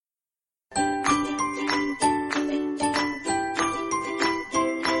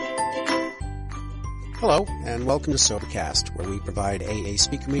Hello, and welcome to Sobercast, where we provide AA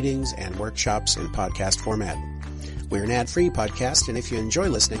speaker meetings and workshops in podcast format. We're an ad-free podcast, and if you enjoy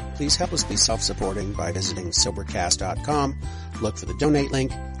listening, please help us be self-supporting by visiting Sobercast.com, look for the donate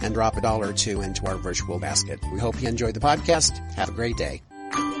link, and drop $1 or $2 into our virtual basket. We hope you enjoy the podcast. Have a great day.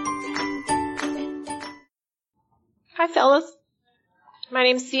 Hi, fellas. My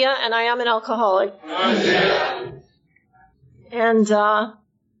name's Sia, and I am an alcoholic. Hi, Sia. And,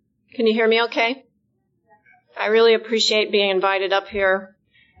 can you hear me okay? I really appreciate being invited up here.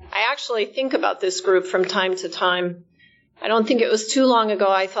 I actually think about this group from time to time. I don't think it was too long ago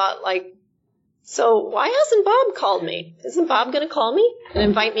I thought, so why hasn't Bob called me? Isn't Bob going to call me and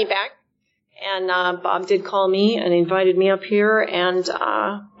invite me back? And Bob did call me and invited me up here. And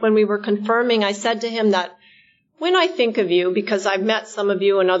when we were confirming, I said to him that when I think of you, because I've met some of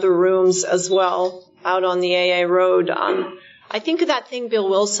you in other rooms as well out on the AA road, I think of that thing Bill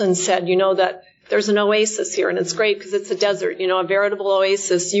Wilson said, that there's an oasis here, and it's great because it's a desert, a veritable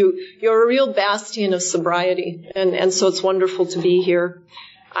oasis. You're a real bastion of sobriety, and so it's wonderful to be here.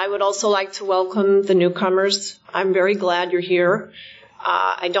 I would also like to welcome the newcomers. I'm very glad you're here.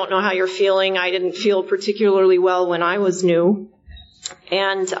 I don't know how you're feeling. I didn't feel particularly well when I was new,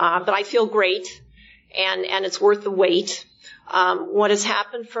 but I feel great, and it's worth the wait. What has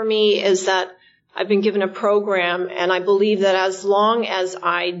happened for me is that I've been given a program, and I believe that as long as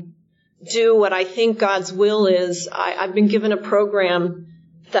I do what I think God's will is, I've been given a program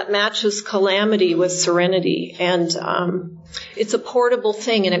that matches calamity with serenity. And it's a portable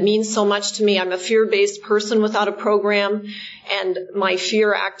thing, and it means so much to me. I'm a fear-based person without a program, and my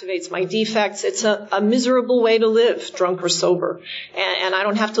fear activates my defects. It's a miserable way to live, drunk or sober. And I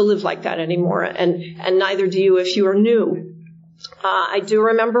don't have to live like that anymore, and neither do you if you are new. I do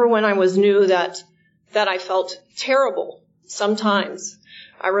remember when I was new that I felt terrible sometimes.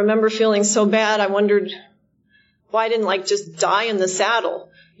 I remember feeling so bad, I wondered why I didn't just die in the saddle.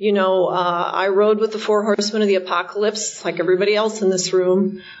 I rode with the 4 horsemen of the apocalypse like everybody else in this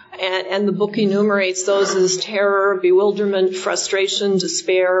room. And the book enumerates those as terror, bewilderment, frustration,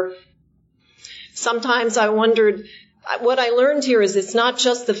 despair. Sometimes I wondered, what I learned here is it's not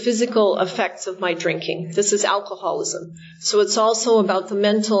just the physical effects of my drinking. This is alcoholism. So it's also about the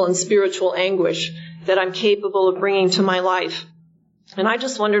mental and spiritual anguish that I'm capable of bringing to my life. And I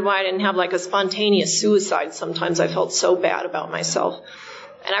just wondered why I didn't have a spontaneous suicide. Sometimes I felt so bad about myself.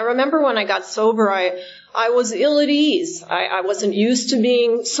 And I remember when I got sober, I was ill at ease. I wasn't used to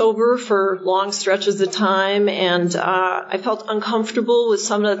being sober for long stretches of time, and I felt uncomfortable with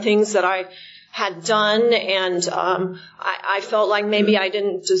some of the things that I had done, and I felt like maybe I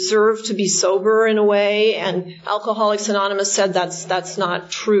didn't deserve to be sober in a way, and Alcoholics Anonymous said that's not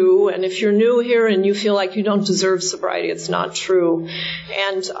true, and if you're new here and you feel like you don't deserve sobriety, it's not true.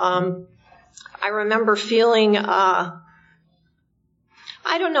 And I remember feeling, I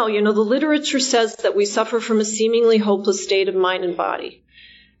don't know, the literature says that we suffer from a seemingly hopeless state of mind and body.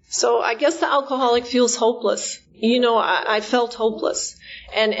 So I guess the alcoholic feels hopeless. I felt hopeless.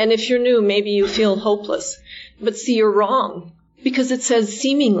 And if you're new, maybe you feel hopeless. But see, you're wrong, because it says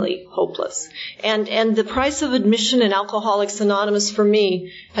seemingly hopeless. And the price of admission in Alcoholics Anonymous for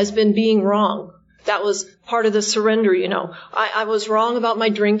me has been being wrong. That was part of the surrender, I was wrong about my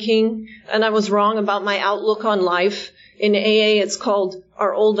drinking, and I was wrong about my outlook on life. In AA, it's called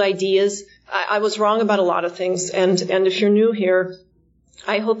our old ideas. I was wrong about a lot of things. And if you're new here,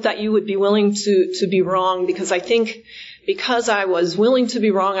 I hope that you would be willing to be wrong, because I think because I was willing to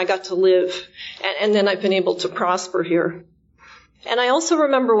be wrong, I got to live, and then I've been able to prosper here. And I also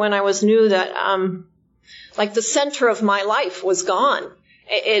remember when I was new that, the center of my life was gone.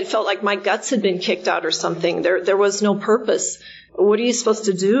 It felt like my guts had been kicked out or something. There was no purpose. What are you supposed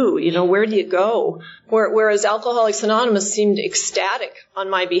to do? Where do you go? Whereas Alcoholics Anonymous seemed ecstatic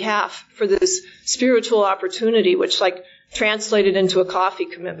on my behalf for this spiritual opportunity, which translated into a coffee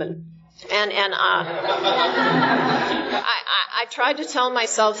commitment. And I tried to tell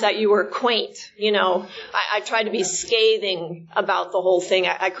myself that you were quaint, I tried to be scathing about the whole thing.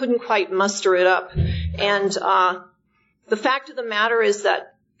 I couldn't quite muster it up. And the fact of the matter is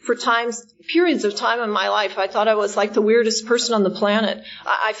that for periods of time in my life, I thought I was the weirdest person on the planet.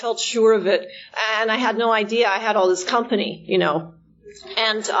 I felt sure of it, and I had no idea I had all this company,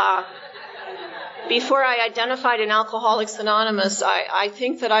 And before I identified in Alcoholics Anonymous, I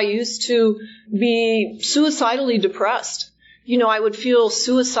think that I used to be suicidally depressed. I would feel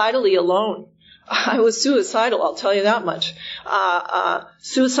suicidally alone. I was suicidal, I'll tell you that much.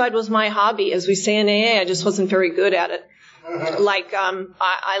 Suicide was my hobby. As we say in AA, I just wasn't very good at it.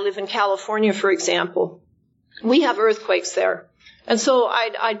 I live in California, for example. We have earthquakes there. And so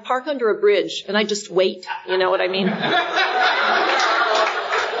I'd park under a bridge and I'd just wait. You know what I mean?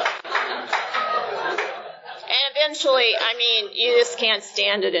 Eventually, I mean, you just can't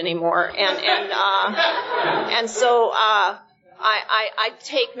stand it anymore, and so I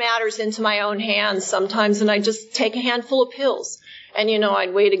take matters into my own hands sometimes, and I just take a handful of pills, and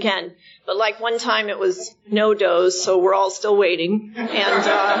I'd wait again. But like one time, it was no dose, so we're all still waiting, and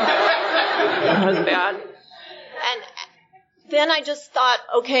that was bad. And then I just thought,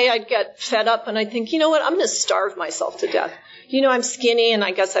 okay, I'd get fed up, and I'd think, you know what, I'm going to starve myself to death. I'm skinny, and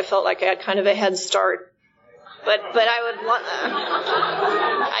I guess I felt like I had kind of a head start. But I'd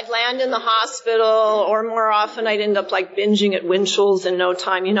land in the hospital, or more often I'd end up like binging at Winchell's in no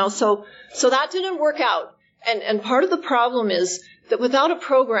time, So that didn't work out. And part of the problem is that without a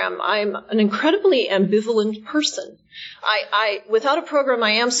program, I'm an incredibly ambivalent person. Without a program,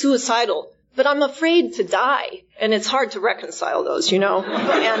 I am suicidal, but I'm afraid to die. And it's hard to reconcile those, And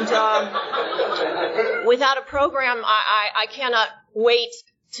without a program, I cannot wait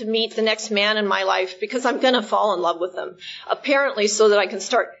to meet the next man in my life because I'm going to fall in love with him. Apparently so that I can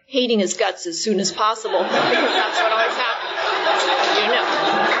start hating his guts as soon as possible because that's what always happens.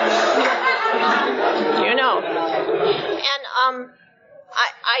 And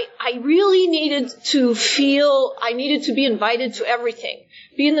I really needed to feel, I needed to be invited to everything,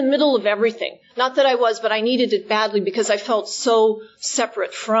 be in the middle of everything. Not that I was, but I needed it badly because I felt so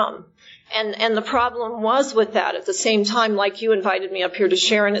separate from. And the problem was with that at the same time, like you invited me up here to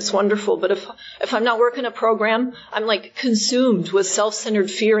share, and it's wonderful. But if I'm not working a program, I'm like consumed with self-centered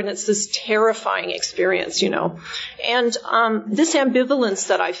fear, and it's this terrifying experience, And this ambivalence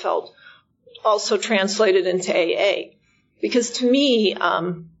that I felt also translated into AA. Because to me,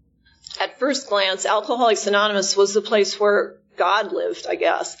 at first glance, Alcoholics Anonymous was the place where God lived, I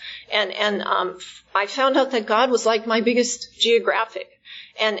guess. And I found out that God was like my biggest geographic.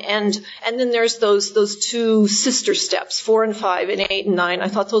 And then there's those two sister steps, 4 and 5 and 8 and 9. I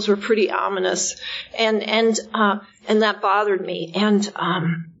thought those were pretty ominous. And that bothered me. And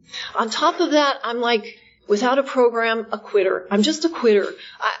on top of that, I'm like, without a program, a quitter. I'm just a quitter.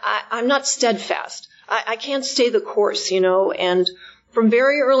 I'm not steadfast. I can't stay the course, and from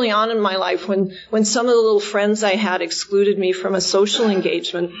very early on in my life, when some of the little friends I had excluded me from a social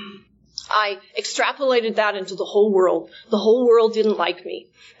engagement, I extrapolated that into the whole world. The whole world didn't like me.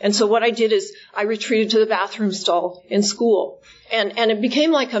 And so what I did is I retreated to the bathroom stall in school. And it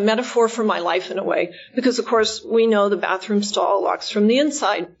became like a metaphor for my life in a way, because of course we know the bathroom stall locks from the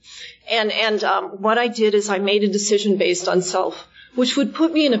inside. And what I did is I made a decision based on self, which would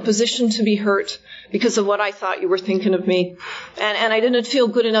put me in a position to be hurt because of what I thought you were thinking of me. And I didn't feel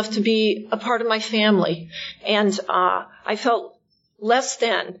good enough to be a part of my family. And I felt less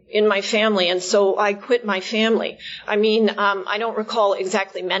than in my family, and so I quit my family. I mean, I don't recall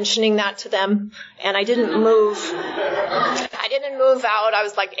exactly mentioning that to them, and I didn't move out. I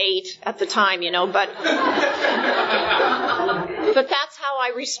was like 8 at the time, but that's how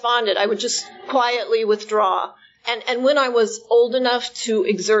I responded. I would just quietly withdraw. And when I was old enough to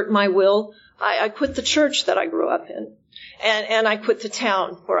exert my will, I quit the church that I grew up in. And I quit the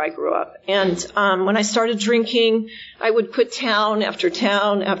town where I grew up. And when I started drinking, I would quit town after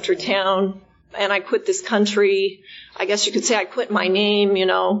town after town. And I quit this country. I guess you could say I quit my name,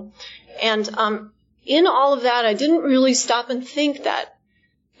 And in all of that, I didn't really stop and think that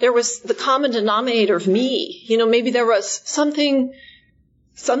there was the common denominator of me. Maybe there was something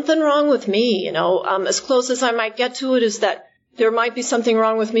wrong with me, As close as I might get to it is that there might be something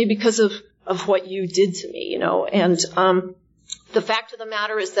wrong with me because of what you did to me, And the fact of the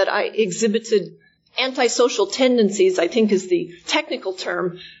matter is that I exhibited antisocial tendencies, I think is the technical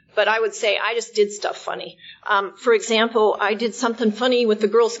term, but I would say I just did stuff funny. For example, I did something funny with the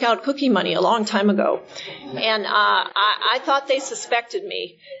Girl Scout cookie money a long time ago. And I thought they suspected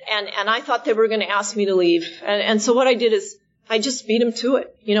me, and I thought they were going to ask me to leave. And so what I did is I just beat them to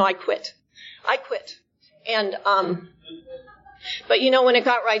it. I quit. And but when it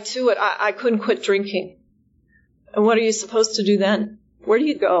got right to it, I couldn't quit drinking. And what are you supposed to do then? Where do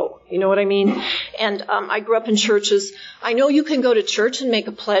you go? You know what I mean? And I grew up in churches. I know you can go to church and make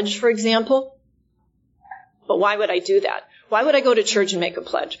a pledge, for example. But why would I do that? Why would I go to church and make a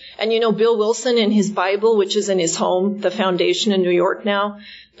pledge? And Bill Wilson in his Bible, which is in his home, the Foundation in New York now,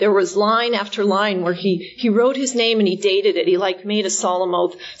 there was line after line where he wrote his name and he dated it. He made a solemn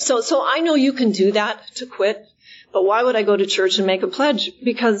oath. So I know you can do that to quit. But why would I go to church and make a pledge?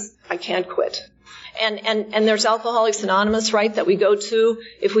 Because I can't quit. And there's Alcoholics Anonymous, right, that we go to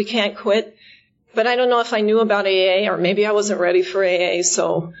if we can't quit. But I don't know if I knew about AA, or maybe I wasn't ready for AA,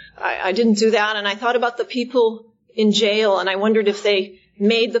 so I didn't do that. And I thought about the people in jail, and I wondered if they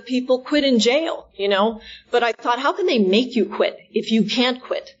made the people quit in jail, But I thought, how can they make you quit if you can't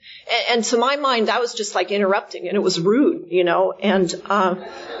quit? And to my mind, that was just like interrupting, and it was rude,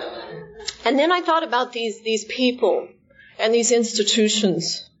 And then I thought about these people and these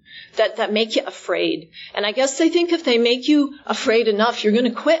institutions that make you afraid. And I guess they think if they make you afraid enough, you're going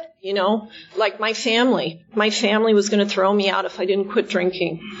to quit, Like my family. My family was going to throw me out if I didn't quit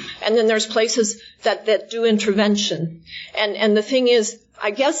drinking. And then there's places that do intervention. And the thing is,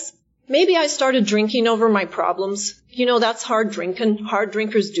 I guess maybe I started drinking over my problems. That's hard drinking. Hard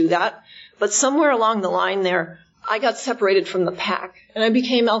drinkers do that. But somewhere along the line there, I got separated from the pack and I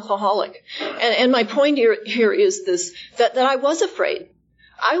became alcoholic. And my point here is this, that I was afraid.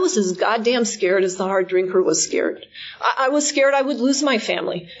 I was as goddamn scared as the hard drinker was scared. I was scared I would lose my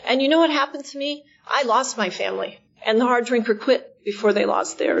family. And you know what happened to me? I lost my family. And the hard drinker quit before they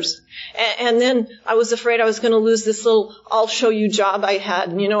lost theirs. And then I was afraid I was going to lose this little I'll show you job I had.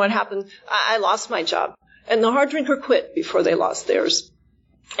 And you know what happened? I lost my job. And the hard drinker quit before they lost theirs.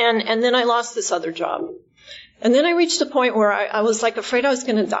 And then I lost this other job. And then I reached a point where I was like afraid I was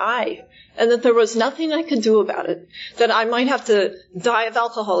going to die. And that there was nothing I could do about it. That I might have to die of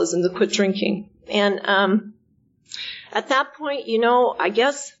alcoholism to quit drinking. And at that point, I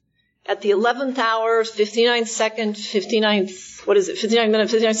guess at the 11th hour, 59th second, 59th minute,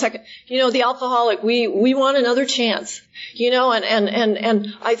 59th second, the alcoholic, we want another chance,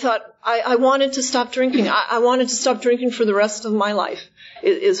 and I thought I wanted to stop drinking. I wanted to stop drinking for the rest of my life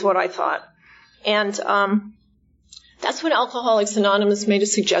is what I thought. And, that's when Alcoholics Anonymous made a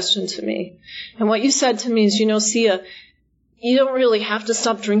suggestion to me. And what you said to me is, Sia, you don't really have to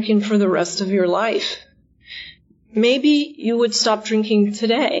stop drinking for the rest of your life. Maybe you would stop drinking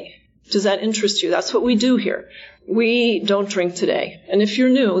today. Does that interest you? That's what we do here. We don't drink today. And if you're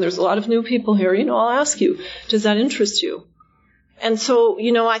new, there's a lot of new people here, I'll ask you, does that interest you? And so,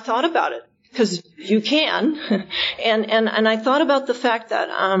 I thought about it, because you can. and I thought about the fact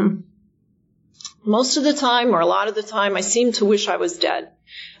that, most of the time, or a lot of the time, I seemed to wish I was dead.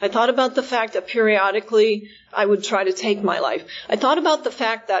 I thought about the fact that periodically I would try to take my life. I thought about the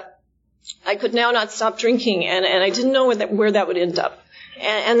fact that I could now not stop drinking, and I didn't know where that would end up.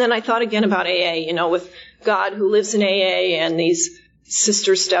 And then I thought again about AA, with God who lives in AA and these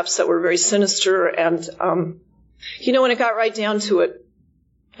sister steps that were very sinister. And, when it got right down to it,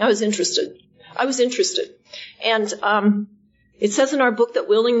 I was interested. And it says in our book that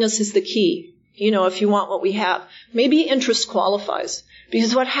willingness is the key. If you want what we have. Maybe interest qualifies.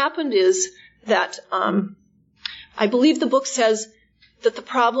 Because what happened is that I believe the book says that the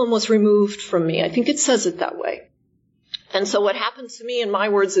problem was removed from me. I think it says it that way. And so what happened to me, in my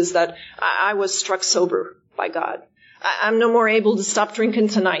words, is that I was struck sober by God. I'm no more able to stop drinking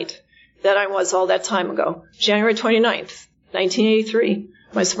tonight than I was all that time ago. January 29th, 1983.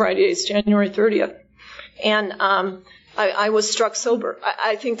 My sobriety date is January 30th. And I was struck sober.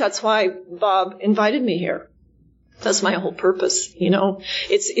 I think that's why Bob invited me here. That's my whole purpose,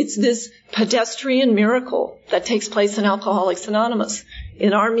 It's this pedestrian miracle that takes place in Alcoholics Anonymous.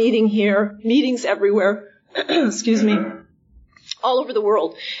 In our meeting here, meetings everywhere, excuse me, all over the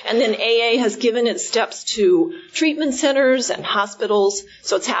world. And then AA has given its steps to treatment centers and hospitals,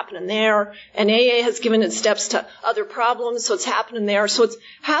 so it's happening there. And AA has given its steps to other problems, so it's happening there. So it's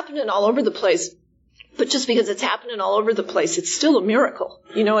happening all over the place. But just because it's happening all over the place, it's still a miracle.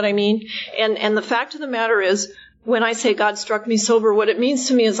 You know what I mean? And the fact of the matter is, when I say God struck me sober, what it means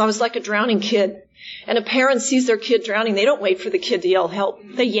to me is I was like a drowning kid. And a parent sees their kid drowning. They don't wait for the kid to yell help.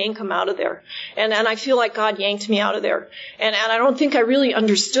 They yank him out of there. And I feel like God yanked me out of there. And I don't think I really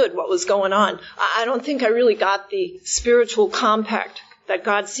understood what was going on. I don't think I really got the spiritual compact that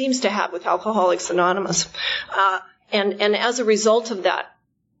God seems to have with Alcoholics Anonymous. And as a result of that,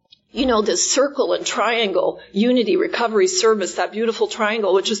 this circle and triangle, unity, recovery, service, that beautiful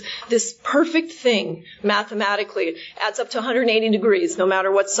triangle, which is this perfect thing mathematically. It adds up to 180 degrees, no matter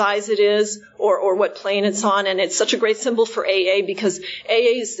what size it is or what plane it's on. And it's such a great symbol for AA because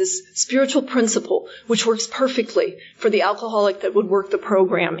AA is this spiritual principle which works perfectly for the alcoholic that would work the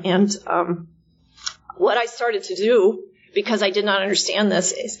program. And what I started to do, because I did not understand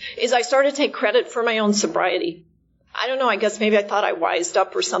this, is I started to take credit for my own sobriety. I don't know, I guess maybe I thought I wised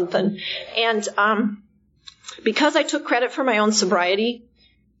up or something. And because I took credit for my own sobriety,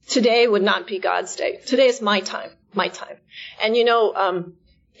 today would not be God's day. Today is my time. And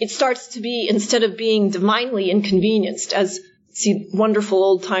it starts to be, instead of being divinely inconvenienced, as wonderful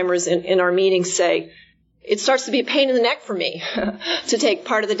old timers in our meetings say, it starts to be a pain in the neck for me to take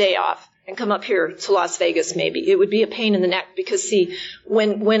part of the day off. and come up here to Las Vegas maybe. It would be a pain in the neck because, see,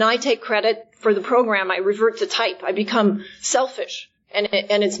 when I take credit for the program, I revert to type. I become selfish, and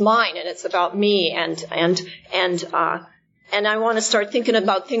it's mine, and it's about me, and I want to start thinking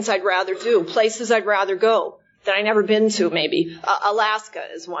about things I'd rather do, places I'd rather go that I never been to maybe. Alaska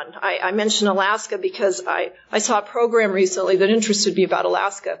is one. I mention Alaska because I saw a program recently that interested me about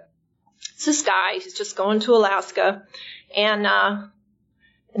Alaska. It's this guy, he's just going to Alaska, and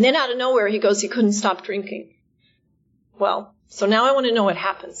then out of nowhere he goes, he couldn't stop drinking. Well, so now I want to know what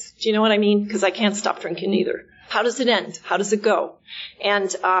happens. Do you know what I mean? Because I can't stop drinking either. How does it end? How does it go?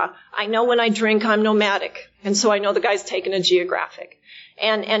 And I know when I drink, I'm nomadic. And so I know the guy's taken a geographic.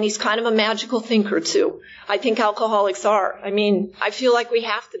 And he's kind of a magical thinker, too. I think alcoholics are. I mean, I feel like we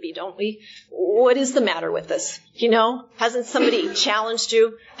have to be, don't we? What is the matter with us? You know? Hasn't somebody challenged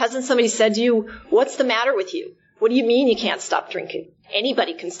you? Hasn't somebody said to you, what's the matter with you? What do you mean you can't stop drinking?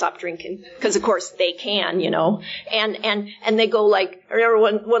 Anybody can stop drinking, because of course they can, you know. And they go like, I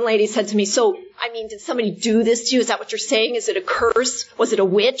remember one lady said to me, so, I mean, did somebody do this to you? Is that what you're saying? Is it a curse? Was it a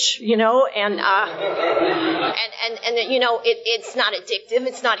witch? You know, and you know, it's not addictive.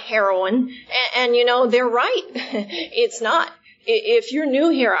 It's not heroin. And you know, they're right. It's not. If you're new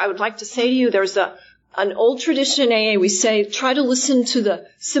here, I would like to say to you, there's an old tradition in AA, we say, try to listen to the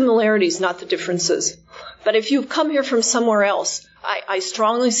similarities, not the differences. But if you've come here from somewhere else, I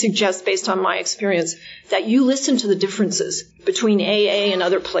strongly suggest, based on my experience, that you listen to the differences between AA and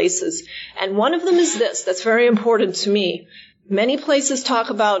other places. And one of them is this, that's very important to me. Many places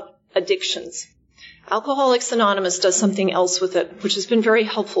talk about addictions. Alcoholics Anonymous does something else with it, which has been very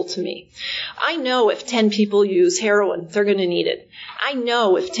helpful to me. I know if 10 people use heroin, they're going to need it. I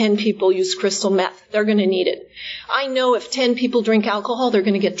know if 10 people use crystal meth, they're going to need it. I know if 10 people drink alcohol, they're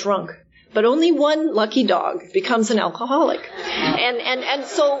going to get drunk. But only one lucky dog becomes an alcoholic. And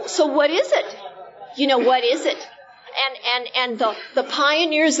so what is it? You know, what is it? And the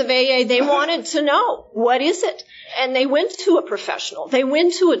pioneers of AA, they wanted to know, what is it? And they went to a professional. They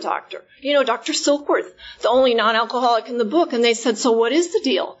went to a doctor. You know, Dr. Silkworth, the only non-alcoholic in the book. And they said, so what is the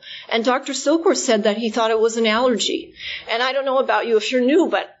deal? And Dr. Silkworth said that he thought it was an allergy. And I don't know about you if you're new,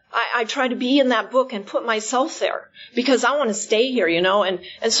 but I try to be in that book and put myself there because I want to stay here, you know. And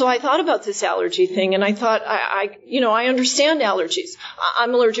so I thought about this allergy thing, and I thought, I understand allergies.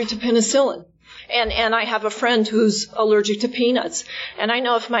 I'm allergic to penicillin. And I have a friend who's allergic to peanuts. And I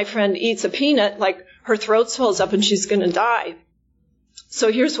know if my friend eats a peanut, like her throat swells up and she's going to die.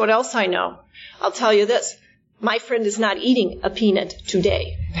 So here's what else I know. I'll tell you this. My friend is not eating a peanut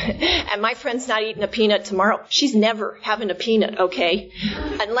today. And my friend's not eating a peanut tomorrow. She's never having a peanut, okay?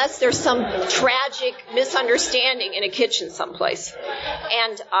 Unless there's some tragic misunderstanding in a kitchen someplace.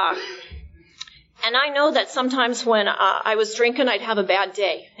 And I know that sometimes when I was drinking, I'd have a bad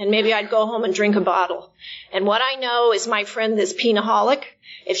day. And maybe I'd go home and drink a bottle. And what I know is my friend, this peanaholic,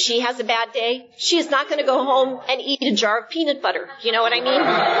 if she has a bad day, she is not going to go home and eat a jar of peanut butter. You know what I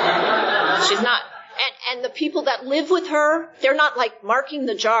mean? She's not. And the people that live with her, they're not like marking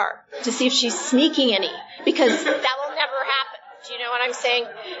the jar to see if she's sneaking any, because that will never happen. Do you know what I'm saying?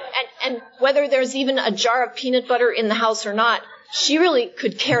 And whether there's even a jar of peanut butter in the house or not, she really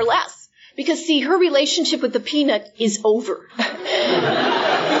could care less. Because, see, her relationship with the peanut is over. They're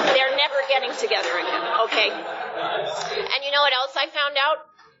never getting together again, okay? And you know what else I found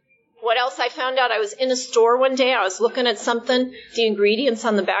out? I was in a store one day. I was looking at something, the ingredients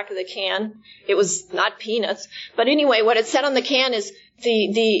on the back of the can. It was not peanuts. But anyway, what it said on the can is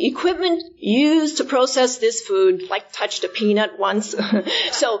the equipment used to process this food, like touched a peanut once.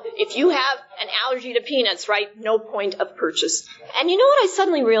 So if you have an allergy to peanuts, right, no point of purchase. And you know what I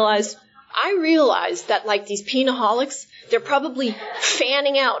suddenly realized? I realized that like these peanaholics, they're probably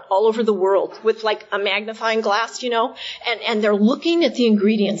fanning out all over the world with like a magnifying glass, you know, and they're looking at the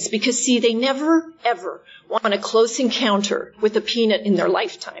ingredients because, see, they never, ever want a close encounter with a peanut in their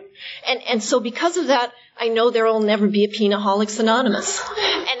lifetime. And so because of that, I know there will never be a Peanaholics Anonymous.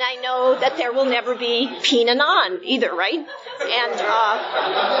 And I know that there will never be Peananon either, right? And,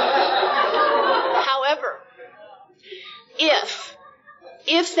 however,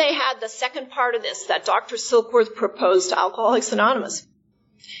 if they had the second part of this that Dr. Silkworth proposed to Alcoholics Anonymous,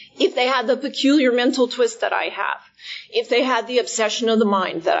 if they had the peculiar mental twist that I have, if they had the obsession of the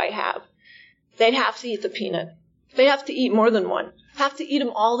mind that I have, they'd have to eat the peanut. They'd have to eat more than one. Have to eat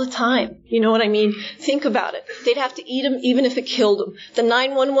them all the time. You know what I mean? Think about it. They'd have to eat them even if it killed them. The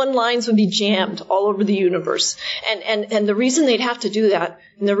 911 lines would be jammed all over the universe. And the reason they'd have to do that,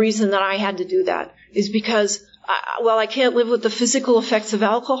 and the reason that I had to do that, is because I can't live with the physical effects of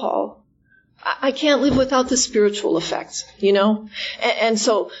alcohol. I can't live without the spiritual effects, you know? And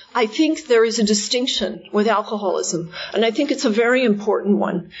so I think there is a distinction with alcoholism, and I think it's a very important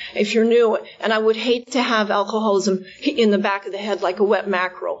one if you're new. And I would hate to have alcoholism in the back of the head like a wet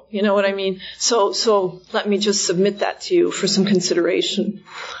mackerel, you know what I mean? So let me just submit that to you for some consideration.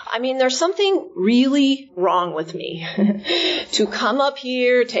 I mean, there's something really wrong with me to come up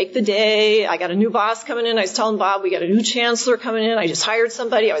here, take the day. I got a new boss coming in. I was telling Bob, we got a new chancellor coming in. I just hired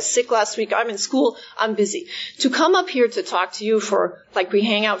somebody. I was sick last week. I'm in school. I'm busy. To come up here to talk to you for, like, we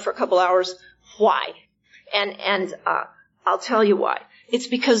hang out for a couple hours. Why? And I'll tell you why. It's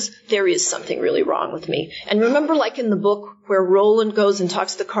because there is something really wrong with me. And remember, like in the book where Roland goes and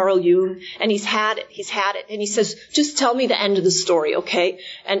talks to Carl Jung, and he's had it, and he says, just tell me the end of the story, okay?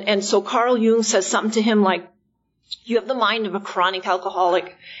 And so Carl Jung says something to him like, you have the mind of a chronic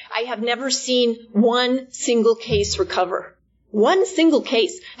alcoholic. I have never seen one single case recover. One single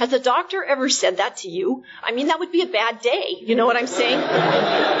case. Has a doctor ever said that to you? I mean, that would be a bad day. You know what I'm saying?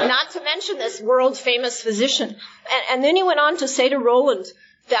 Not to mention this world-famous physician. And then he went on to say to Roland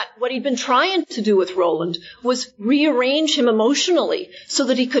that what he'd been trying to do with Roland was rearrange him emotionally so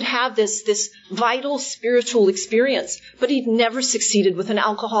that he could have this vital spiritual experience. But he'd never succeeded with an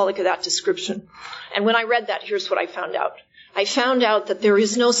alcoholic of that description. And when I read that, here's what I found out. I found out that there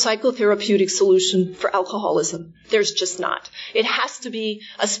is no psychotherapeutic solution for alcoholism. There's just not. It has to be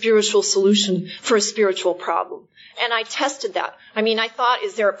a spiritual solution for a spiritual problem. And I tested that. I mean, I thought,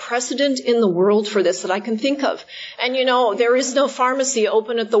 is there a precedent in the world for this that I can think of? And, you know, there is no pharmacy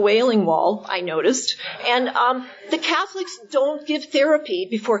open at the Wailing Wall, I noticed. And the Catholics don't give therapy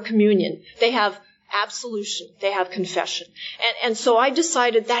before communion. They have absolution. They have confession. And so I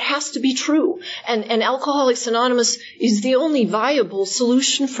decided that has to be true. And Alcoholics Anonymous is the only viable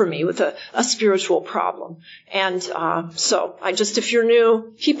solution for me with a spiritual problem. And so I just, if you're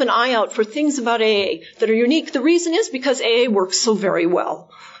new, keep an eye out for things about AA that are unique. The reason is because AA works so very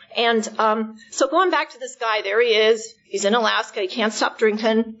well. And so going back to this guy, there he is. He's in Alaska. He can't stop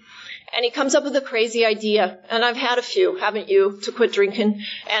drinking. And he comes up with a crazy idea, and I've had a few, haven't you, to quit drinking,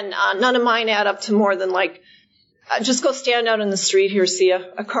 and none of mine add up to more than like, just go stand out in the street here, see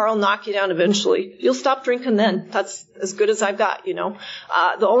a car will knock you down eventually. You'll stop drinking then. That's as good as I've got, you know.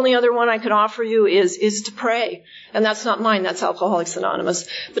 The only other one I can offer you is to pray, and that's not mine, that's Alcoholics Anonymous.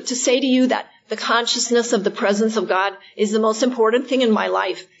 But to say to you that the consciousness of the presence of God is the most important thing in my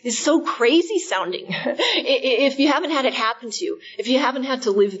life is so crazy sounding. If you haven't had it happen to you, if you haven't had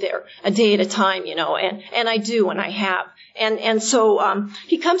to live there a day at a time, you know, and I do, and I have. And so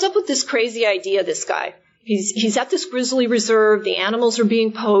he comes up with this crazy idea, this guy. He's at this grizzly reserve, the animals are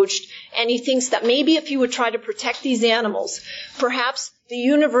being poached, and he thinks that maybe if he would try to protect these animals, perhaps the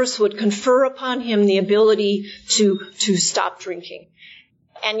universe would confer upon him the ability to stop drinking.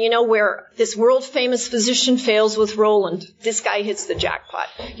 And you know, where this world-famous physician fails with Roland, this guy hits the jackpot.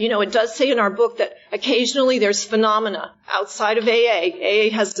 You know, it does say in our book that occasionally there's phenomena outside of AA.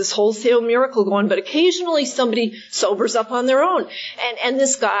 AA has this wholesale miracle going, but occasionally somebody sobers up on their own. And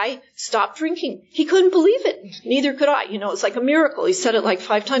this guy stopped drinking. He couldn't believe it. Neither could I. You know, it's like a miracle. He said it like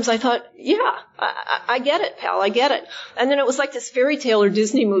 5 times. I thought, yeah, I get it, pal. I get it. And then it was like this fairy tale or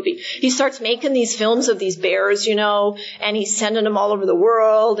Disney movie. He starts making these films of these bears, you know, and he's sending them all over the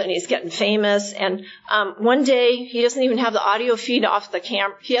world, and he's getting famous. And one day, he doesn't even have the audio feed off the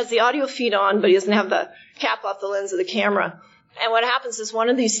camera. He has the audio feed on, but he doesn't have the cap off the lens of the camera. And what happens is one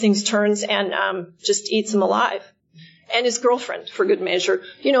of these things turns and just eats him alive. And his girlfriend, for good measure.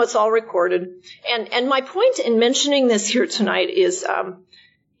 You know, it's all recorded. And my point in mentioning this here tonight is,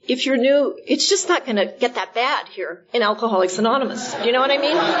 if you're new, it's just not going to get that bad here in Alcoholics Anonymous. You know what I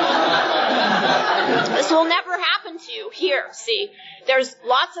mean? This will never happen to you here, see. There's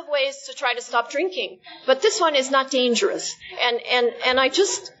lots of ways to try to stop drinking, but this one is not dangerous. And I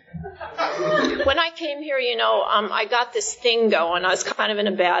just, when I came here, you know, I got this thing going. I was kind of in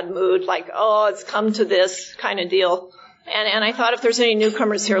a bad mood, like, oh, it's come to this kind of deal. And I thought if there's any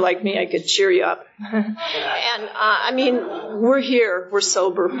newcomers here like me, I could cheer you up. And, I mean, we're here. We're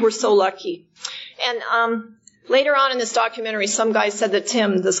sober. We're so lucky. And later on in this documentary, some guy said that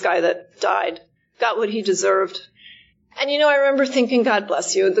Tim, this guy that died, got what he deserved. And, you know, I remember thinking, God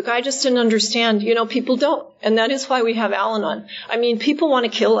bless you. The guy just didn't understand. You know, people don't. And that is why we have Al-Anon. I mean, people want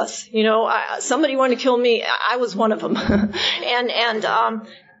to kill us. You know, somebody wanted to kill me. I was one of them. And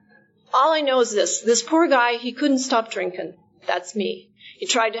all I know is this poor guy, he couldn't stop drinking. That's me. He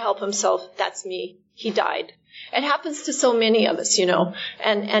tried to help himself. That's me. He died. It happens to so many of us, you know.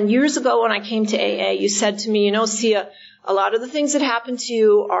 And years ago when I came to AA, you said to me, you know, Sia, a lot of the things that happen to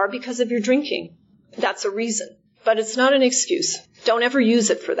you are because of your drinking. That's a reason. but it's not an excuse. Don't ever use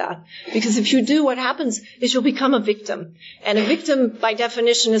it for that. Because if you do, what happens is you'll become a victim. And a victim, by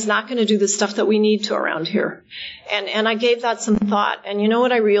definition, is not going to do the stuff that we need to around here. And I gave that some thought. And you know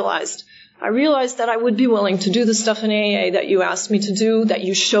what I realized? I realized that I would be willing to do the stuff in AA that you asked me to do, that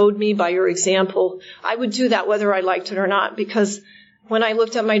you showed me by your example. I would do that whether I liked it or not, because when I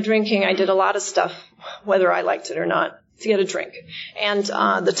looked at my drinking, I did a lot of stuff, whether I liked it or not, to get a drink. And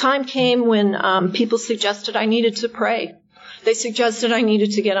the time came when people suggested I needed to pray. They suggested I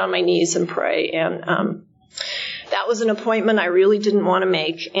needed to get on my knees and pray. And that was an appointment I really didn't want to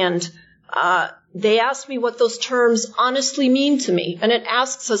make. And they asked me what those terms honestly mean to me. And it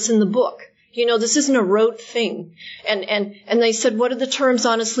asks us in the book. You know, this isn't a rote thing. And they said, what do the terms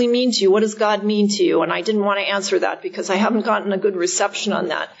honestly mean to you? What does God mean to you? And I didn't want to answer that because I haven't gotten a good reception on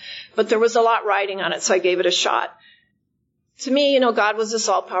that. But there was a lot riding on it, so I gave it a shot. To me, you know, God was this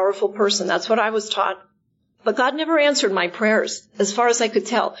all-powerful person. That's what I was taught. But God never answered my prayers, as far as I could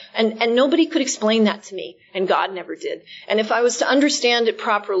tell. And nobody could explain that to me, and God never did. And if I was to understand it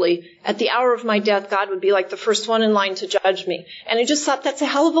properly, at the hour of my death, God would be like the first one in line to judge me. And I just thought, that's a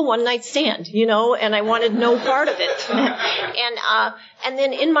hell of a one-night stand, you know, and I wanted no part of it. And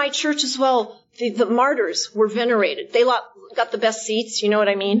then in my church as well, the martyrs were venerated. They got the best seats, you know what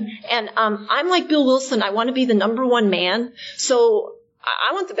I mean? And I'm like Bill Wilson. I want to be the number one man. So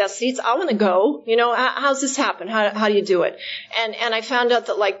I want the best seats. I want to go. You know, how's this happen? How do you do it? And I found out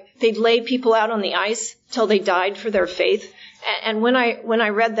that, like, they'd lay people out on the ice till they died for their faith. And when I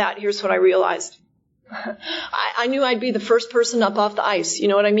read that, here's what I realized. I knew I'd be the first person up off the ice. You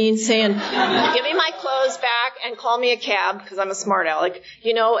know what I mean? Saying, give me my clothes back and call me a cab, because I'm a smart aleck,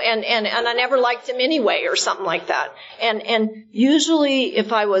 you know, and I never liked him anyway, or something like that. And usually,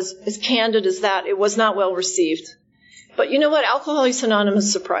 if I was as candid as that, it was not well received. But you know what? Alcoholics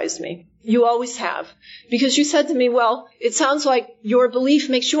Anonymous surprised me. You always have. Because you said to me, well, it sounds like your belief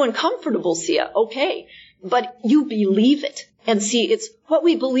makes you uncomfortable, Sia. Okay. But you believe it. And see, it's what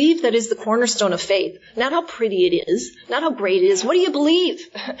we believe that is the cornerstone of faith. Not how pretty it is. Not how great it is. What do you believe?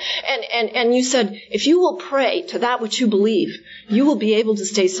 And you said, if you will pray to that which you believe, you will be able to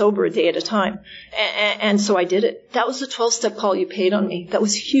stay sober a day at a time. And so I did it. That was the 12-step call you paid on me. That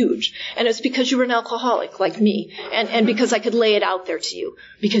was huge. And it's because you were an alcoholic like me. And because I could lay it out there to you.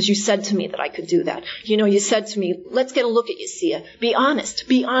 Because you said to me that I could do that. You know, you said to me, let's get a look at you, Sia. Be honest.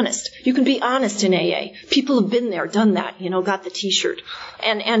 Be honest. You can be honest in AA. People have been there, done that, you know, got the t-shirt.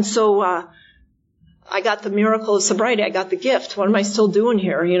 And so I got the miracle of sobriety. I got the gift. What am I still doing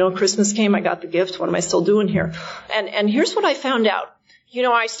here? You know, Christmas came, I got the gift. What am I still doing here? And here's what I found out. You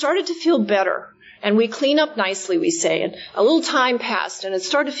know, I started to feel better. And we clean up nicely, we say. And a little time passed, and it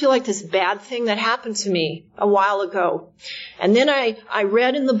started to feel like this bad thing that happened to me a while ago. And then I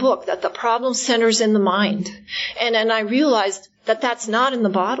read in the book that the problem centers in the mind. And I realized that that's not in the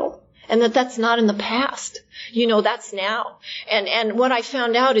bottle. And that's not in the past. You know, that's now. And what I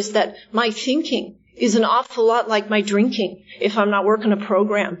found out is that my thinking is an awful lot like my drinking if I'm not working a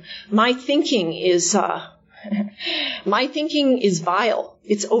program. My thinking is vile.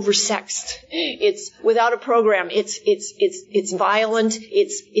 It's oversexed. It's without a program. It's violent.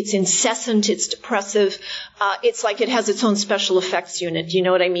 It's incessant. It's depressive. It's like it has its own special effects unit. You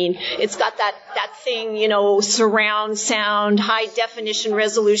know what I mean? It's got that thing, you know, surround sound, high definition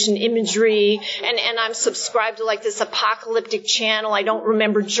resolution imagery. And I'm subscribed to like this apocalyptic channel I don't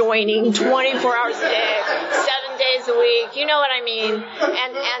remember joining 24 hours a day, 7 days a week. You know what I mean?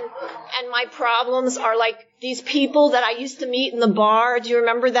 And my problems are like these people that I used to meet in the bar. Do you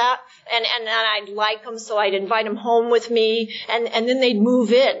remember that? And I'd like them, so I'd invite them home with me. And then they'd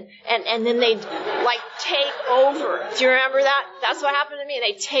move in. And then they'd, like, take over. Do you remember that? That's what happened to me.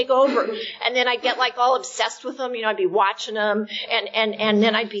 They'd take over. And then I'd get, like, all obsessed with them. You know, I'd be watching them. And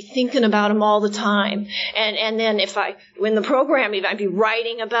then I'd be thinking about them all the time. And then in the program, I'd be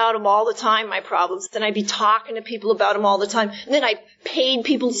writing about them all the time, my problems. Then I'd be talking to people about them all the time. And then I paid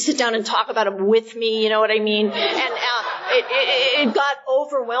people to sit down and talk about them with me. You know what I mean? And it got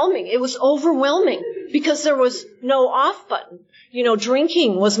overwhelming. It was overwhelming because there was no off button. You know,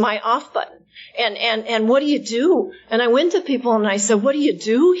 drinking was my off button. And what do you do? And I went to people and I said, what do you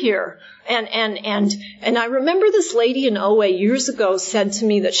do here? And I remember this lady in OA years ago said to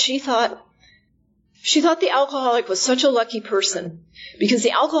me that she thought the alcoholic was such a lucky person because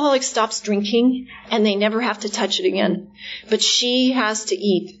the alcoholic stops drinking and they never have to touch it again. But she has to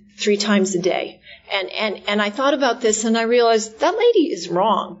eat 3 times a day. And I thought about this and I realized that lady is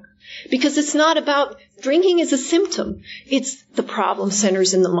wrong. Because it's not about, drinking is a symptom. It's the problem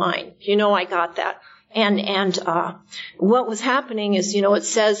centers in the mind. You know, I got that. And what was happening is, it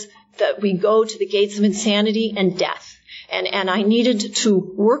says that we go to the gates of insanity and death. And I needed to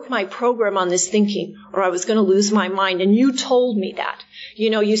work my program on this thinking, or I was going to lose my mind. And you told me that.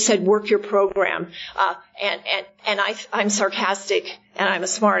 You said work your program. And I'm sarcastic, and I'm a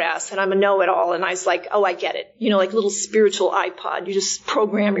smartass, and I'm a know-it-all. And I was like, oh, I get it. Like little spiritual iPod. You just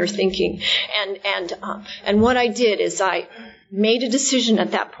program your thinking. And what I did is I made a decision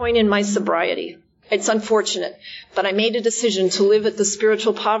at that point in my sobriety. It's unfortunate, but I made a decision to live at the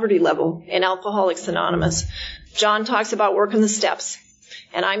spiritual poverty level in Alcoholics Anonymous. John talks about working the steps,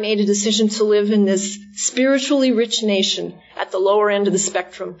 and I made a decision to live in this spiritually rich nation at the lower end of the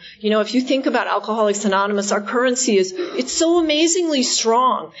spectrum. If you think about Alcoholics Anonymous, our currency it's so amazingly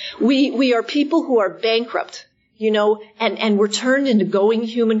strong. We are people who are bankrupt. And we're turned into going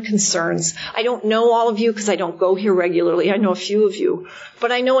human concerns. I don't know all of you because I don't go here regularly. I know a few of you.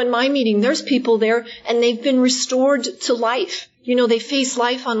 But I know in my meeting there's people there and they've been restored to life. They face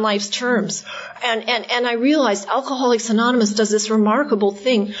life on life's terms. And I realized Alcoholics Anonymous does this remarkable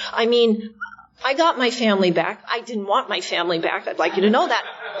thing. I got my family back. I didn't want my family back. I'd like you to know that.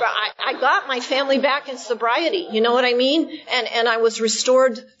 I got my family back in sobriety. You know what I mean? And I was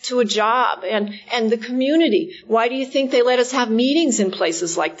restored to a job and the community. Why do you think they let us have meetings in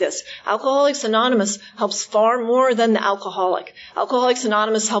places like this? Alcoholics Anonymous helps far more than the alcoholic. Alcoholics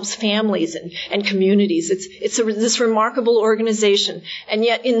Anonymous helps families and communities. It's this remarkable organization. And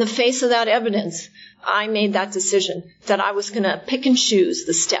yet in the face of that evidence, I made that decision that I was going to pick and choose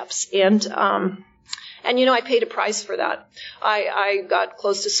the steps. And I paid a price for that. I got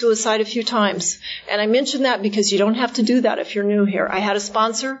close to suicide a few times. And I mention that because you don't have to do that if you're new here. I had a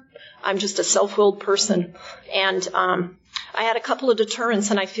sponsor. I'm just a self-willed person. And I had a couple of deterrents,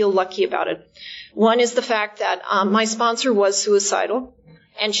 and I feel lucky about it. One is the fact that my sponsor was suicidal,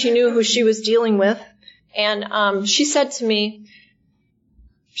 and she knew who she was dealing with. And she said to me,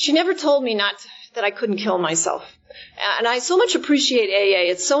 she never told me that I couldn't kill myself. And I so much appreciate AA.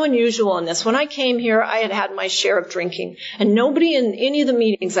 It's so unusual in this. When I came here, I had my share of drinking. And nobody in any of the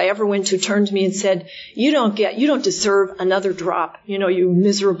meetings I ever went to turned to me and said, you don't deserve another drop. You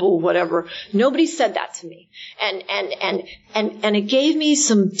miserable whatever. Nobody said that to me. And it gave me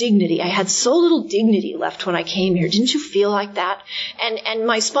some dignity. I had so little dignity left when I came here. Didn't you feel like that? And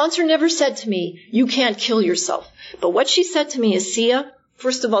my sponsor never said to me, you can't kill yourself. But what she said to me is, Sia,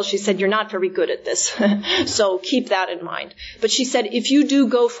 first of all, she said, you're not very good at this, so keep that in mind. But she said, if you do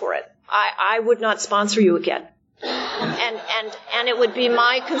go for it, I would not sponsor you again. And it would be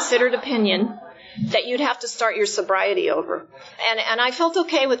my considered opinion that you'd have to start your sobriety over. And I felt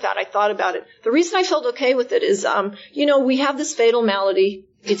okay with that. I thought about it. The reason I felt okay with it is, we have this fatal malady.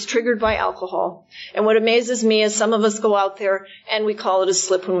 It's triggered by alcohol. And what amazes me is some of us go out there and we call it a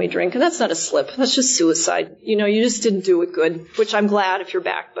slip when we drink. And that's not a slip. That's just suicide. You just didn't do it good, which I'm glad if you're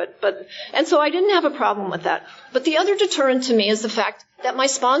back. And so I didn't have a problem with that. But the other deterrent to me is the fact that my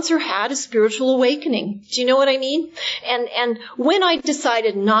sponsor had a spiritual awakening. Do you know what I mean? And when I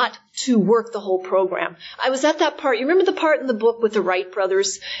decided not to work the whole program, I was at that part. You remember the part in the book with the Wright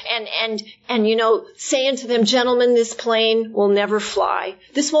brothers and saying to them, gentlemen, this plane will never fly.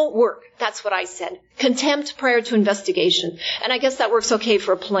 This won't work. That's what I said. Contempt prior to investigation. And I guess that works okay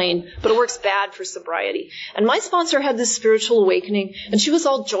for a plane, but it works bad for sobriety. And my sponsor had this spiritual awakening, and she was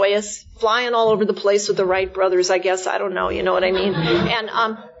all joyous, flying all over the place with the Wright brothers, I guess. I don't know. You know what I mean?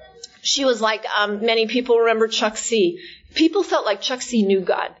 And she was like, many people remember Chuck C. People felt like Chuck C. knew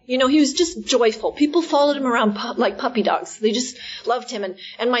God. He was just joyful. People followed him around like puppy dogs. They just loved him.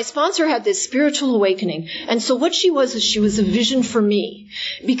 And my sponsor had this spiritual awakening. And so what she was a vision for me.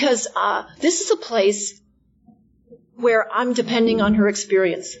 Because this is a place where I'm depending on her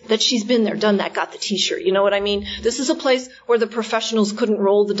experience, that she's been there, done that, got the T-shirt. You know what I mean? This is a place where the professionals couldn't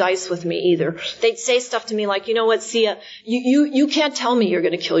roll the dice with me either. They'd say stuff to me like, you know what, Sia, you can't tell me you're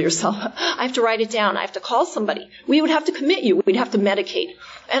going to kill yourself. I have to write it down. I have to call somebody. We would have to commit you. We'd have to medicate.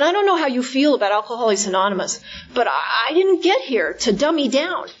 And I don't know how you feel about Alcoholics Anonymous, but I didn't get here to dummy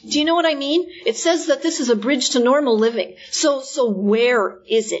down. Do you know what I mean? It says that this is a bridge to normal living. So where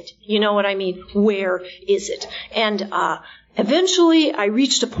is it? You know what I mean? Where is it? And eventually I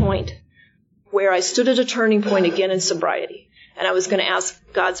reached a point where I stood at a turning point again in sobriety. And I was going to ask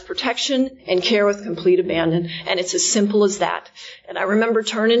God's protection and care with complete abandon. And it's as simple as that. And I remember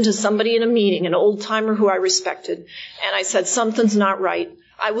turning to somebody in a meeting, an old-timer who I respected, and I said, something's not right.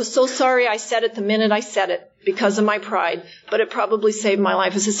 I was so sorry I said it the minute I said it because of my pride, but it probably saved my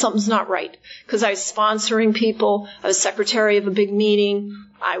life. I said, something's not right. Because I was sponsoring people. I was secretary of a big meeting.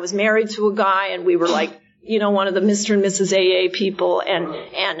 I was married to a guy, and we were like one of the Mr. and Mrs. AA people,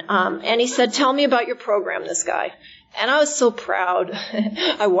 and he said, "Tell me about your program," this guy. And I was so proud.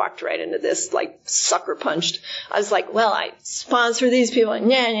 I walked right into this, like sucker punched. I was like, "Well, I sponsor these people."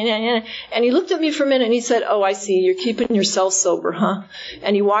 And he looked at me for a minute and he said, "Oh, I see. You're keeping yourself sober, huh?"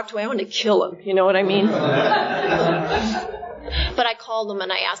 And he walked away. I wanted to kill him. You know what I mean? But I called him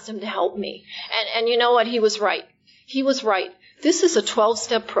and I asked him to help me. And you know what? He was right. He was right. This is a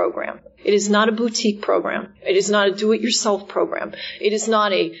 12-step program. It is not a boutique program. It is not a do-it-yourself program. It is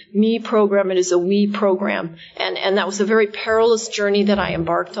not a me program. It is a we program. And that was a very perilous journey that I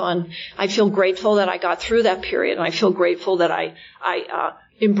embarked on. I feel grateful that I got through that period, and I feel grateful that I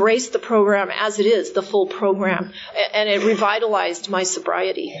embraced the program as it is, the full program, and it revitalized my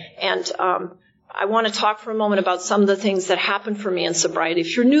sobriety. And I want to talk for a moment about some of the things that happened for me in sobriety.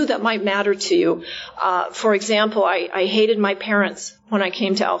 If you're new, that might matter to you. For example, I hated my parents when I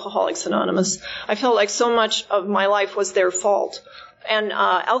came to Alcoholics Anonymous. I felt like so much of my life was their fault. And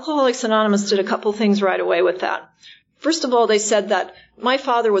Alcoholics Anonymous did a couple things right away with that. First of all, they said that my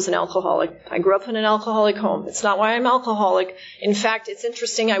father was an alcoholic. I grew up in an alcoholic home. It's not why I'm alcoholic. In fact, it's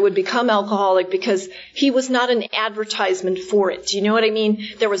interesting I would become alcoholic because he was not an advertisement for it. Do you know what I mean?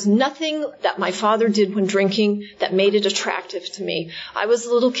 There was nothing that my father did when drinking that made it attractive to me. I was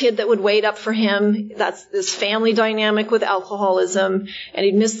a little kid that would wait up for him. That's this family dynamic with alcoholism. And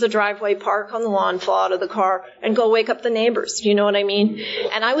he'd miss the driveway, park on the lawn, fall out of the car, and go wake up the neighbors. Do you know what I mean?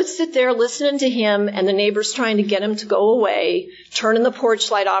 And I would sit there listening to him and the neighbors trying to get him to go away, turning the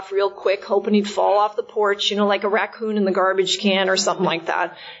porch light off real quick, hoping he'd fall off the porch, like a raccoon in the garbage can or something like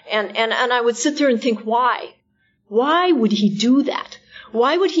that. And I would sit there and think, why? Why would he do that?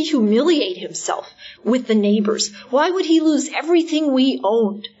 Why would he humiliate himself with the neighbors? Why would he lose everything we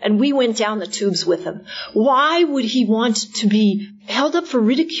owned and we went down the tubes with him? Why would he want to be held up for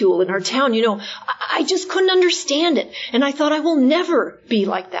ridicule in our town? I just couldn't understand it. And I thought I will never be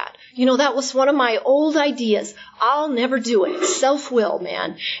like that. That was one of my old ideas. I'll never do it. Self-will,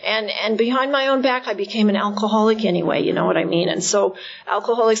 man. And behind my own back, I became an alcoholic anyway, you know what I mean? And so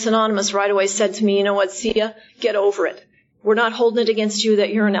Alcoholics Anonymous right away said to me, "You know what, Sia, get over it. We're not holding it against you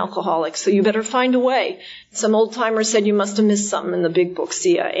that you're an alcoholic, so you better find a way." Some old-timer said, "You must have missed something in the big book,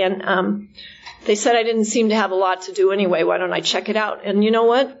 Sia." And they said I didn't seem to have a lot to do anyway. Why don't I check it out? And you know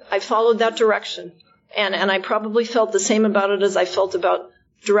what? I followed that direction. And I probably felt the same about it as I felt about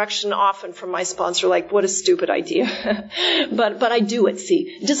direction often from my sponsor, like, what a stupid idea. but I do it,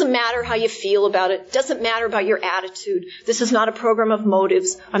 see. It doesn't matter how you feel about it. It doesn't matter about your attitude. This is not a program of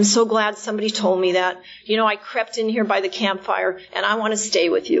motives. I'm so glad somebody told me that. I crept in here by the campfire, and I want to stay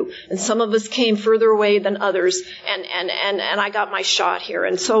with you. And some of us came further away than others, and I got my shot here.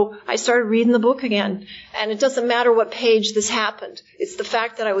 And so I started reading the book again. And it doesn't matter what page this happened. It's the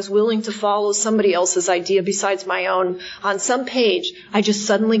fact that I was willing to follow somebody else's idea besides my own. On some page, I just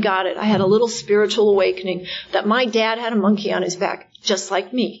suddenly got it. I had a little spiritual awakening that my dad had a monkey on his back, just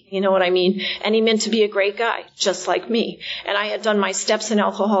like me. You know what I mean? And he meant to be a great guy, just like me. And I had done my steps in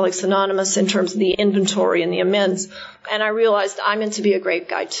Alcoholics Anonymous in terms of the inventory and the amends. And I realized I meant to be a great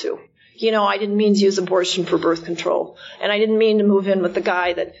guy too. I didn't mean to use abortion for birth control. And I didn't mean to move in with the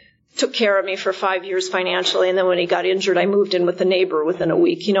guy that took care of me for 5 years financially, and then when he got injured, I moved in with the neighbor within a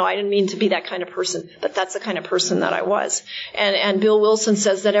week. I didn't mean to be that kind of person, but that's the kind of person that I was. And Bill Wilson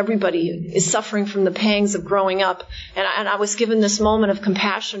says that everybody is suffering from the pangs of growing up, and I was given this moment of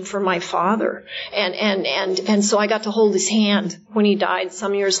compassion for my father, and so I got to hold his hand when he died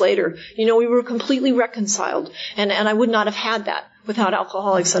some years later. We were completely reconciled, and I would not have had that without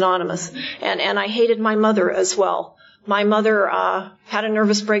Alcoholics Anonymous, and I hated my mother as well. My mother had a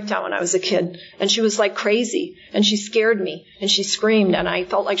nervous breakdown when I was a kid, and she was like crazy, and she scared me, and she screamed, and I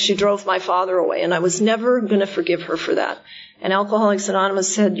felt like she drove my father away, and I was never going to forgive her for that. And Alcoholics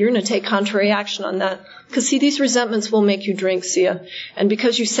Anonymous said, "You're going to take contrary action on that. Because, see, these resentments will make you drink, Sia. And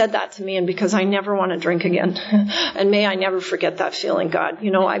because you said that to me, and because I never want to drink again, and may I never forget that feeling, God.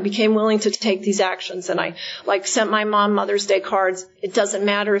 I became willing to take these actions, and I, sent my mom Mother's Day cards. It doesn't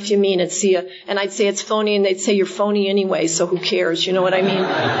matter if you mean it, Sia. And I'd say it's phony, and they'd say you're phony anyway, so who cares? You know what I mean?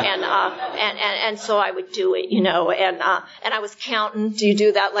 And so I would do it, and I was counting. Do you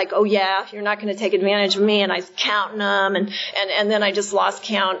do that? Like, oh yeah, you're not going to take advantage of me, and I was counting them, and then I just lost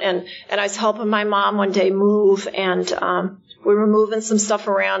count, and I was helping my mom one day move, and we were moving some stuff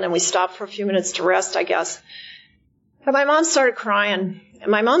around, and we stopped for a few minutes to rest, I guess. And my mom started crying.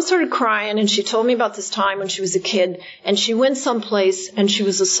 And she told me about this time when she was a kid, and she went someplace, and she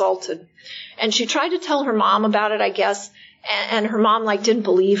was assaulted. And she tried to tell her mom about it, I guess, and her mom, didn't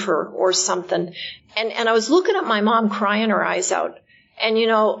believe her or something. And I was looking at my mom crying her eyes out. And,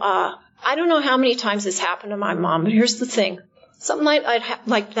 I don't know how many times this happened to my mom, but here's the thing. Something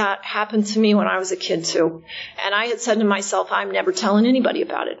like that happened to me when I was a kid, too. And I had said to myself, I'm never telling anybody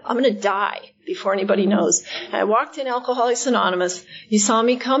about it. I'm going to die before anybody knows. And I walked in Alcoholics Anonymous. You saw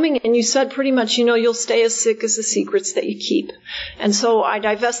me coming, and you said pretty much, you'll stay as sick as the secrets that you keep. And so I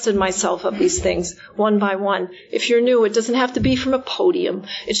divested myself of these things one by one. If you're new, it doesn't have to be from a podium.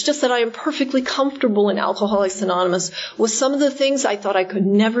 It's just that I am perfectly comfortable in Alcoholics Anonymous with some of the things I thought I could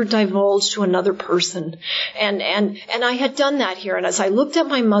never divulge to another person. And I had done that here. And as I looked at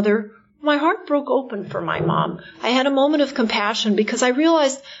my mother, my heart broke open for my mom. I had a moment of compassion because I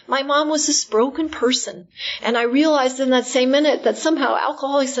realized my mom was this broken person. And I realized in that same minute that somehow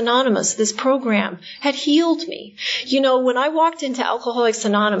Alcoholics Anonymous, this program, had healed me. When I walked into Alcoholics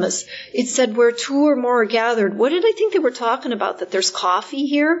Anonymous, it said where 2 or more are gathered. What did I think they were talking about? That there's coffee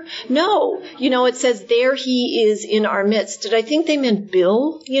here? No. It says there he is in our midst. Did I think they meant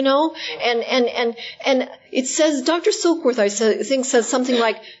Bill? And it says, Dr. Silkworth, I think, says something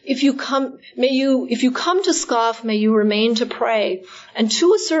like, if you come to scoff, may you remain to pray. And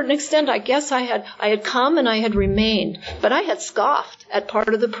to a certain extent, I guess I had come and I had remained, but I had scoffed at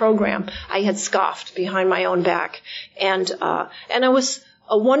part of the program. I had scoffed behind my own back. And it was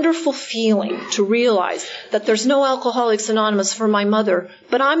a wonderful feeling to realize that there's no Alcoholics Anonymous for my mother,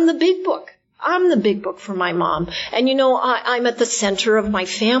 but I'm the big book. I'm the big book for my mom. And I'm at the center of my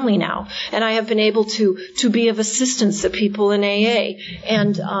family now. And I have been able to be of assistance to people in AA.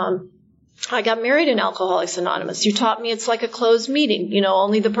 And I got married in Alcoholics Anonymous. You taught me it's like a closed meeting.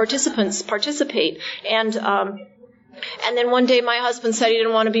 Only the participants participate. And then one day my husband said he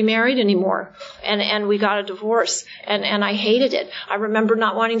didn't want to be married anymore. And we got a divorce. And I hated it. I remember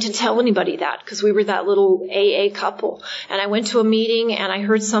not wanting to tell anybody that because we were that little AA couple. And I went to a meeting and I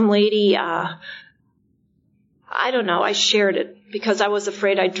heard some lady, I don't know, I shared it because I was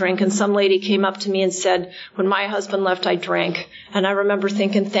afraid I'd drink. And some lady came up to me and said, when my husband left, I drank. And I remember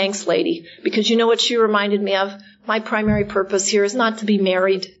thinking, thanks, lady. Because you know what she reminded me of? My primary purpose here is not to be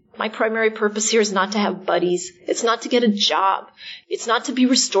married. My primary purpose here is not to have buddies. It's not to get a job. It's not to be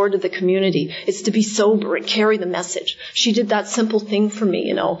restored to the community. It's to be sober and carry the message. She did that simple thing for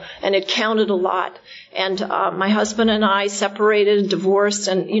me, and it counted a lot. And my husband and I separated, divorced,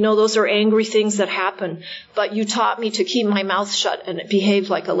 and, those are angry things that happen. But you taught me to keep my mouth shut and behave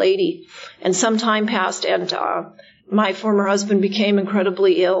like a lady. And some time passed, and my former husband became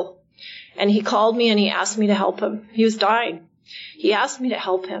incredibly ill. And he called me and he asked me to help him. He was dying. He asked me to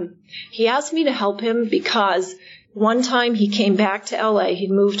help him. He asked me to help him because one time he came back to L.A.,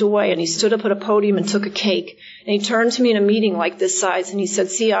 he'd moved away, and he stood up at a podium and took a cake. And he turned to me in a meeting like this size, and he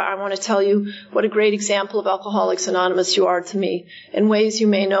said, Sia, I want to tell you what a great example of Alcoholics Anonymous you are to me, in ways you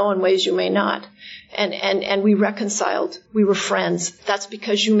may know and ways you may not. And we reconciled. We were friends. That's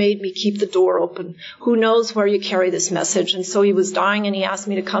because you made me keep the door open. Who knows where you carry this message? And so he was dying, and he asked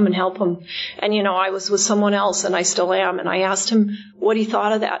me to come and help him. And, I was with someone else, and I still am. And I asked him what he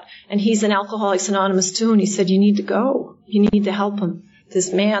thought of that. And he's in Alcoholics Anonymous, too. And he said, you need to go. You need to help him,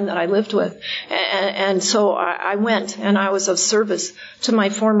 this man that I lived with. And so I went, and I was of service to my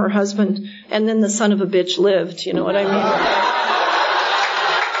former husband. And then the son of a bitch lived. You know what I mean?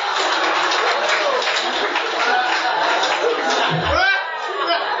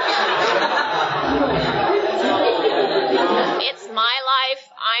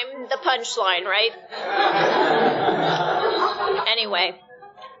 Punchline, right? Anyway,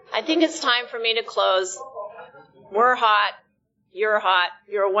 I think it's time for me to close. We're hot. You're hot.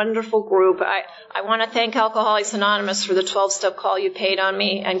 You're a wonderful group. I want to thank Alcoholics Anonymous for the 12-step call you paid on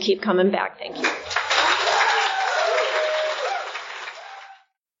me, and keep coming back. Thank you.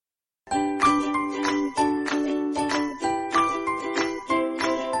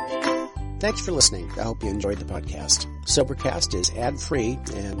 Thanks for listening. I hope you enjoyed the podcast. Sobercast is ad-free,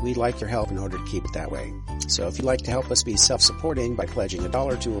 and we'd like your help in order to keep it that way. So if you'd like to help us be self-supporting by pledging $1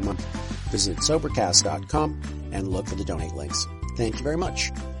 or $2 a month, visit Sobercast.com and look for the donate links. Thank you very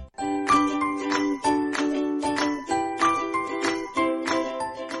much.